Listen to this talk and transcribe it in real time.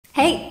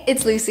Hey,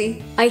 it's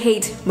Lucy. I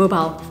hate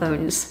mobile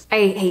phones.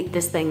 I hate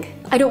this thing.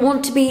 I don't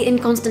want to be in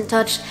constant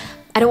touch.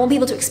 I don't want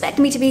people to expect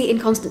me to be in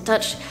constant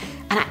touch.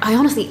 And I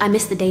honestly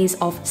miss the days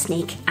of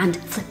Snake and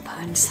flip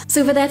phones.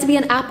 So for there to be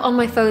an app on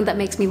my phone that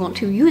makes me want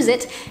to use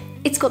it,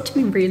 it's got to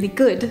be really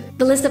good.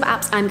 The list of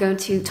apps I'm going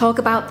to talk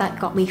about that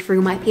got me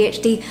through my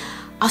PhD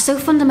are so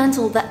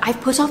fundamental that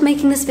I've put off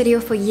making this video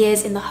for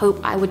years in the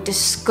hope I would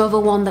discover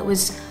one that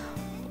was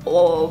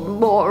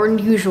more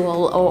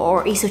unusual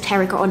or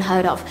esoteric or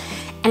unheard of.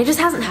 And it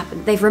just hasn't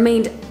happened. They've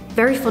remained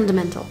very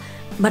fundamental.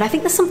 But I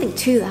think there's something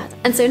to that.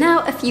 And so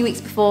now, a few weeks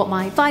before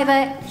my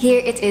Viva,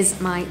 here it is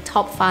my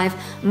top 5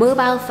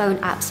 mobile phone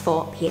apps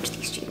for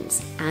PhD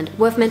students. And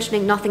worth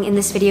mentioning, nothing in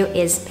this video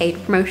is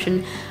paid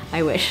promotion,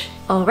 I wish.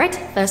 Alright,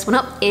 first one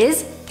up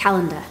is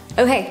Calendar.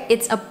 Oh hey,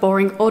 it's a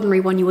boring, ordinary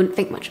one you wouldn't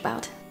think much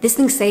about. This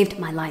thing saved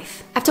my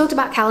life. I've talked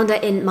about Calendar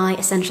in my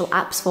Essential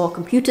Apps for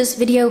Computers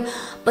video,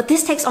 but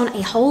this takes on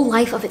a whole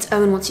life of its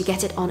own once you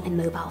get it on a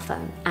mobile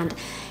phone. And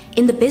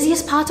in the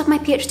busiest part of my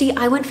PhD,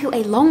 I went through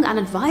a long and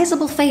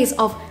advisable phase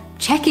of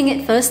checking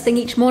it first thing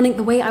each morning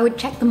the way I would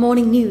check the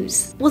morning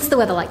news. What's the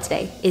weather like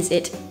today? Is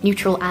it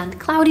neutral and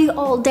cloudy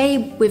all day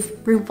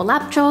with room for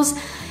lab chores?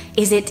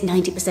 Is it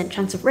 90%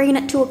 chance of rain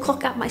at 2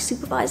 o'clock at my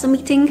supervisor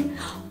meeting?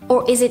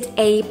 Or is it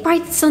a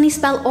bright sunny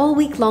spell all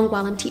week long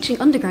while I'm teaching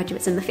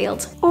undergraduates in the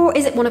field? Or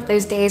is it one of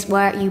those days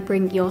where you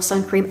bring your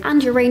sun cream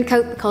and your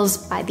raincoat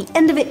because by the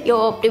end of it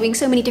you're doing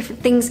so many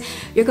different things,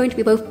 you're going to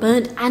be both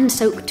burnt and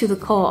soaked to the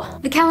core?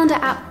 The Calendar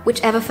app,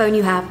 whichever phone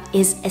you have,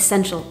 is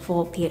essential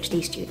for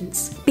PhD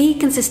students. Be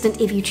consistent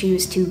if you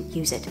choose to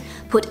use it.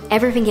 Put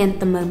everything in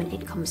the moment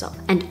it comes up.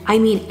 And I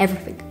mean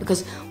everything,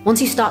 because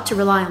once you start to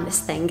rely on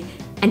this thing,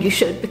 and you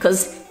should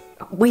because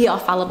we are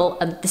fallible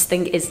and this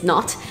thing is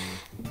not,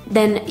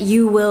 then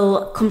you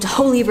will come to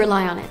wholly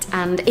rely on it.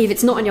 And if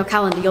it's not in your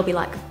calendar, you'll be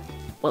like,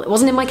 well, it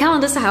wasn't in my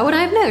calendar, so how would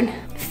I have known?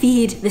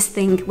 Feed this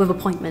thing with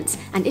appointments,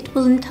 and it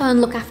will in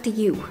turn look after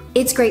you.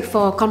 It's great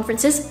for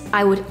conferences.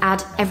 I would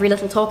add every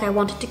little talk I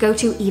wanted to go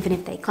to, even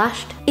if they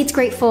clashed. It's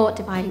great for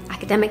dividing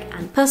academic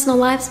and personal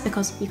lives,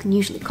 because you can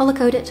usually color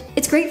code it.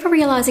 It's great for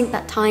realizing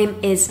that time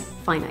is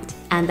finite,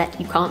 and that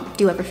you can't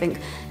do everything.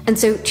 And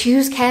so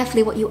choose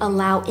carefully what you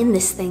allow in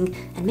this thing,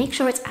 and make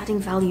sure it's adding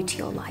value to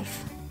your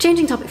life.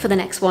 Changing topic for the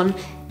next one,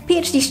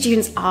 PhD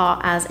students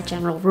are, as a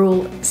general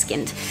rule,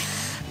 skinned.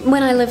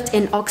 When I lived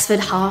in Oxford,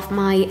 half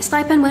my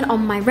stipend went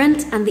on my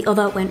rent and the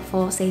other went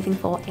for saving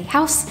for a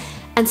house,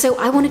 and so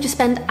I wanted to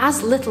spend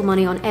as little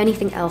money on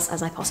anything else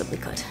as I possibly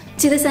could.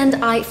 To this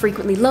end, I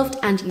frequently loved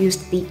and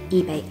used the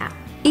eBay app.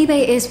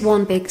 eBay is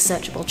one big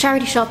searchable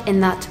charity shop in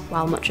that,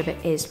 while much of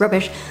it is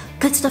rubbish,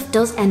 good stuff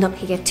does end up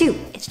here too.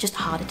 It's just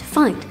harder to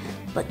find.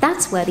 But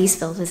that's where these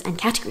filters and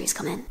categories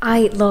come in.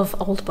 I love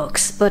old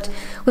books, but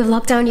with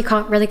lockdown you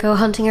can't really go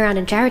hunting around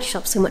in charity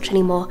shops so much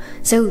anymore.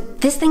 So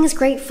this thing is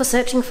great for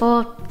searching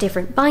for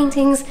different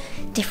bindings,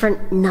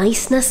 different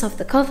niceness of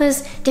the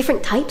covers,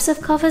 different types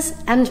of covers,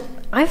 and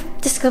I've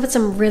discovered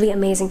some really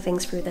amazing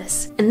things through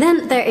this. And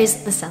then there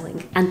is the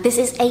selling, and this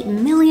is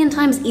 1,000,000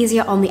 times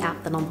easier on the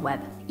app than on the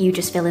web. You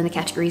just fill in the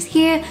categories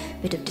here,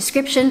 bit of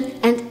description,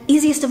 and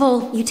easiest of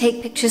all, you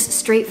take pictures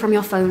straight from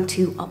your phone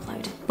to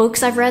upload.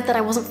 Books I've read that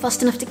I wasn't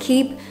fussed enough to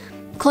keep,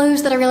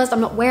 clothes that I realized I'm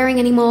not wearing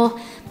anymore.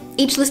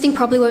 Each listing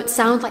probably won't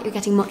sound like you're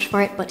getting much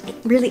for it, but it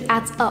really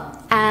adds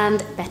up.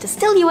 And better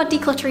still, you are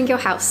decluttering your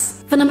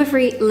house. For number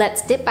 3,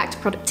 let's dip back to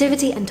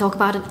productivity and talk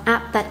about an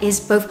app that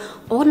is both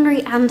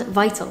ordinary and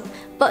vital.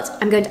 But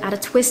I'm going to add a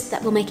twist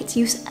that will make its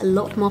use a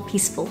lot more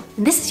peaceful.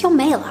 And this is your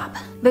mail app.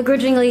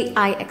 Begrudgingly,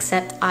 I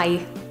accept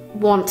I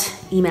want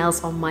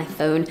emails on my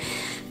phone.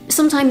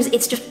 Sometimes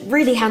it's just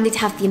really handy to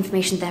have the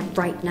information there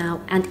right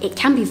now, and it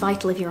can be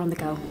vital if you're on the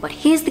go. But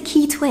here's the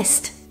key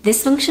twist.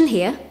 This function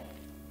here,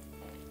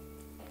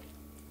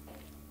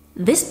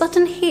 this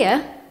button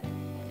here,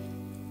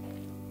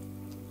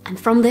 and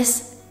from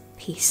this,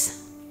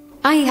 peace.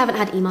 I haven't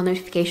had email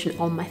notification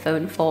on my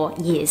phone for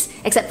years,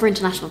 except for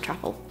international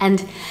travel.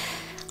 And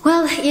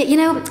well, you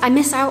know, I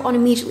miss out on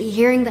immediately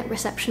hearing that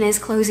reception is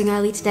closing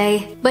early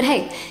today. But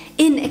hey,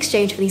 in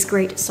exchange for these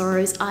great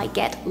sorrows, I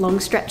get long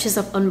stretches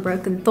of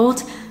unbroken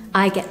thought.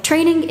 I get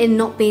training in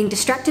not being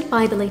distracted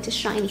by the latest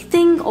shiny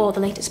thing or the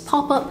latest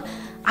pop-up.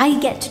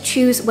 I get to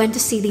choose when to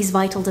see these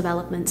vital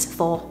developments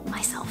for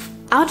myself.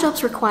 Our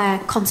jobs require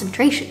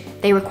concentration.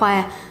 They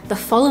require the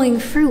following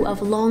through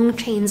of long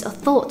chains of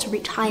thought to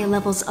reach higher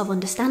levels of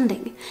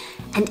understanding.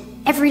 And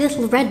every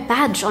little red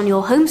badge on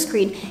your home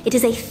screen, it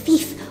is a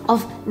thief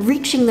of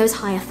reaching those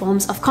higher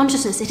forms of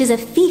consciousness. It is a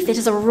thief, it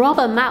is a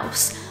robber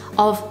mouse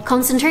of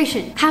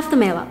concentration. Have the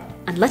mail app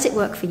and let it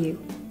work for you.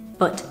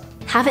 But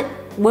have it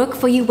work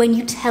for you when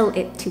you tell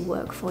it to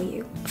work for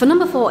you. For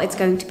number 4, it's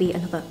going to be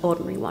another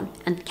ordinary one.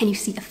 And can you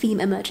see a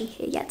theme emerging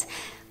here yet?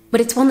 But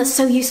it's one that's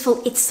so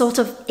useful, it's sort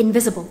of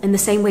invisible in the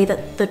same way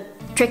that the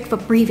trick for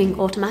breathing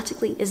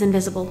automatically is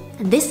invisible.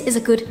 And this is a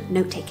good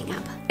note-taking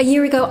app. A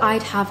year ago,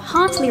 I'd have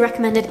heartily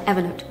recommended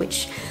Evernote,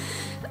 which,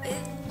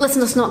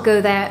 let's not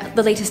go there.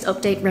 The latest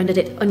update rendered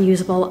it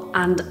unusable,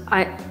 and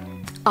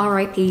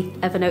RIP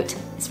Evernote.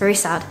 It's very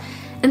sad.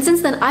 And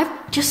since then,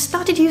 I've just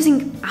started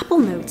using Apple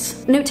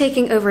Notes.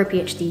 Note-taking over a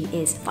PhD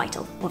is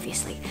vital,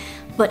 obviously.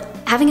 But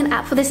having an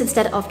app for this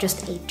instead of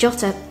just a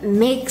jotter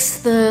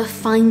makes the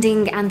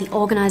finding and the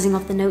organizing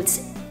of the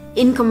notes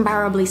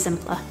incomparably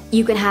simpler.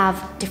 You can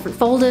have different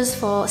folders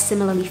for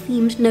similarly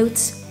themed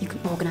notes, you can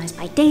organize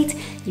by date,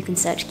 you can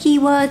search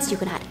keywords, you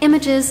can add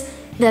images.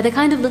 They're the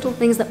kind of little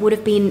things that would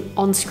have been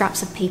on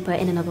scraps of paper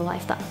in another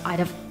life that I'd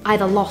have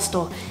either lost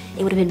or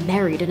it would have been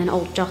buried in an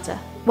old jotter.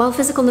 While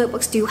physical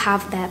notebooks do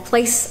have their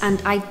place,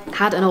 and I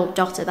had an old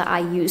jotter that I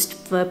used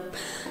for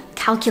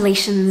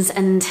calculations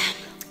and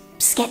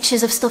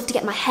sketches of stuff to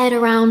get my head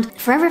around,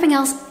 for everything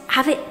else,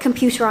 have it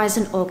computerized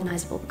and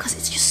organizable because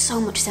it's just so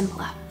much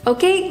simpler.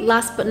 Okay,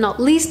 last but not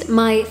least,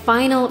 my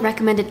final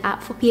recommended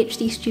app for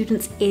PhD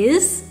students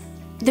is...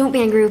 Don't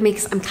be angry with me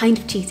because I'm kind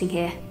of cheating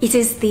here. It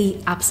is the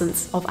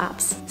absence of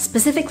apps.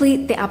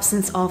 Specifically, the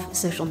absence of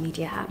social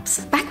media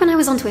apps. Back when I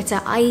was on Twitter,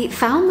 I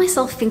found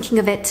myself thinking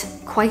of it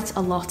quite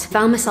a lot.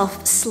 Found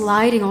myself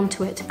sliding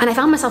onto it. And I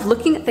found myself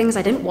looking at things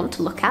I didn't want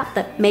to look at,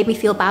 that made me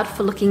feel bad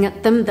for looking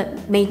at them,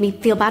 that made me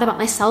feel bad about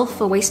myself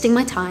for wasting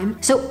my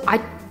time. So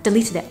I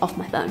deleted it off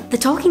my phone. The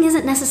talking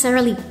isn't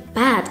necessarily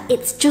bad,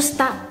 it's just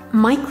that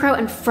micro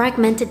and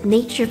fragmented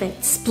nature of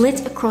it,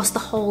 split across the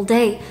whole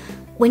day,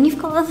 when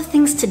you've got other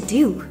things to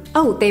do.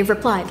 Oh, they've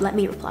replied, let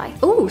me reply.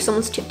 Oh,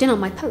 someone's chipped in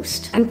on my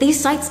post. And these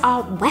sites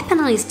are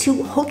weaponized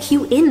to hook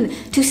you in,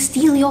 to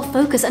steal your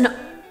focus, and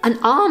an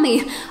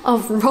army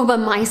of robber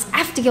mice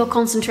after your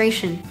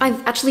concentration.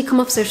 I've actually come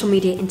off social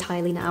media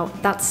entirely now.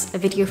 That's a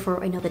video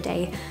for another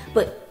day.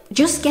 But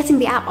just getting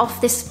the app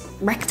off this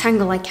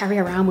rectangle I carry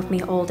around with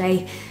me all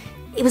day,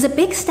 it was a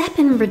big step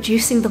in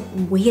reducing the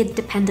weird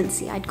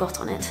dependency I'd got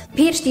on it.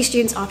 PhD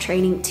students are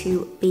training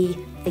to be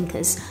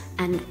thinkers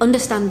and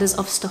understanders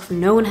of stuff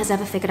no one has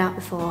ever figured out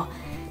before.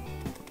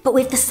 But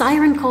with the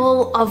siren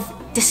call of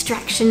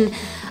distraction,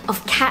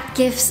 of cat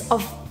gifs,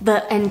 of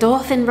the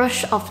endorphin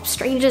rush of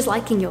strangers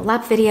liking your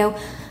lab video,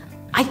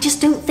 I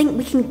just don't think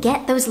we can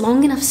get those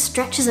long enough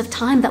stretches of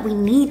time that we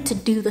need to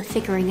do the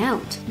figuring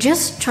out.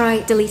 Just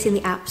try deleting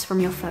the apps from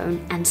your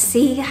phone and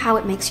see how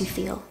it makes you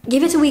feel.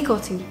 Give it a week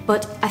or two,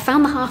 but I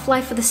found the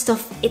half-life for this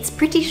stuff, it's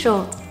pretty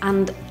short,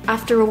 and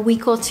after a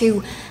week or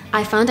two,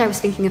 I found I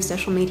was thinking of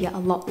social media a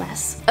lot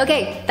less.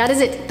 Okay, that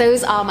is it.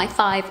 Those are my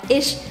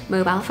 5-ish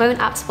mobile phone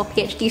apps for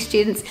PhD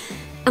students.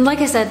 And like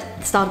I said at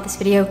the start of this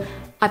video,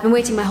 I've been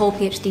waiting my whole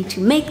PhD to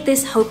make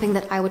this, hoping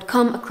that I would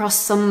come across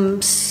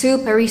some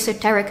super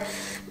esoteric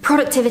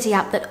productivity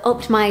app that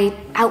upped my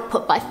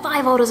output by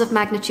 5 orders of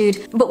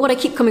magnitude. But what I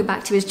keep coming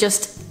back to is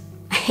just,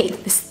 I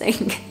hate this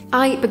thing.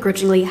 I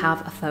begrudgingly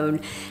have a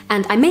phone,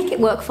 and I make it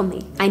work for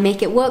me. I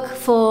make it work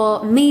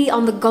for me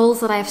on the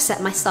goals that I have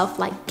set myself,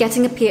 like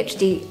getting a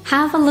PhD.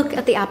 Have a look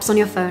at the apps on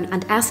your phone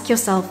and ask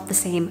yourself the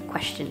same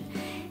question.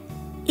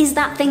 Is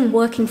that thing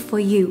working for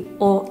you,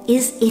 or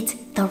is it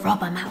the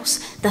robber mouse,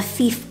 the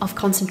thief of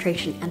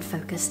concentration and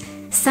focus,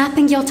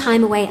 sapping your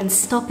time away and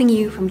stopping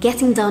you from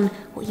getting done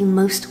what you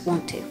most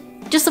want to?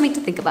 Just something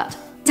to think about.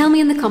 Tell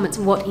me in the comments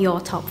what your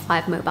top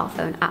 5 mobile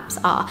phone apps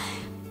are.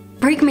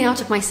 Break me out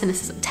of my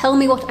cynicism, tell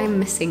me what I'm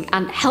missing,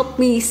 and help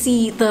me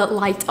see the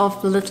light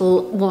of the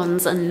little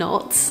ones and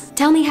noughts.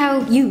 Tell me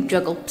how you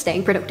juggle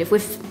staying productive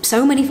with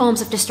so many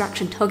forms of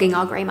distraction tugging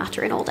our grey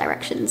matter in all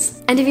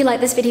directions. And if you like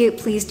this video,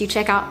 please do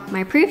check out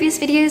my previous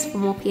videos for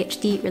more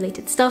PhD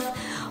related stuff,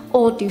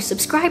 or do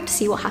subscribe to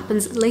see what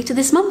happens later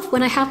this month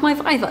when I have my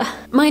Viva.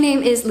 My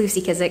name is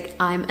Lucy Kissick.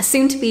 I'm a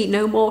soon-to-be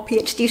no more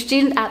PhD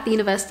student at the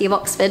University of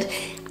Oxford.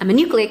 I'm a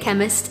nuclear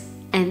chemist,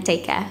 and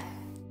take care.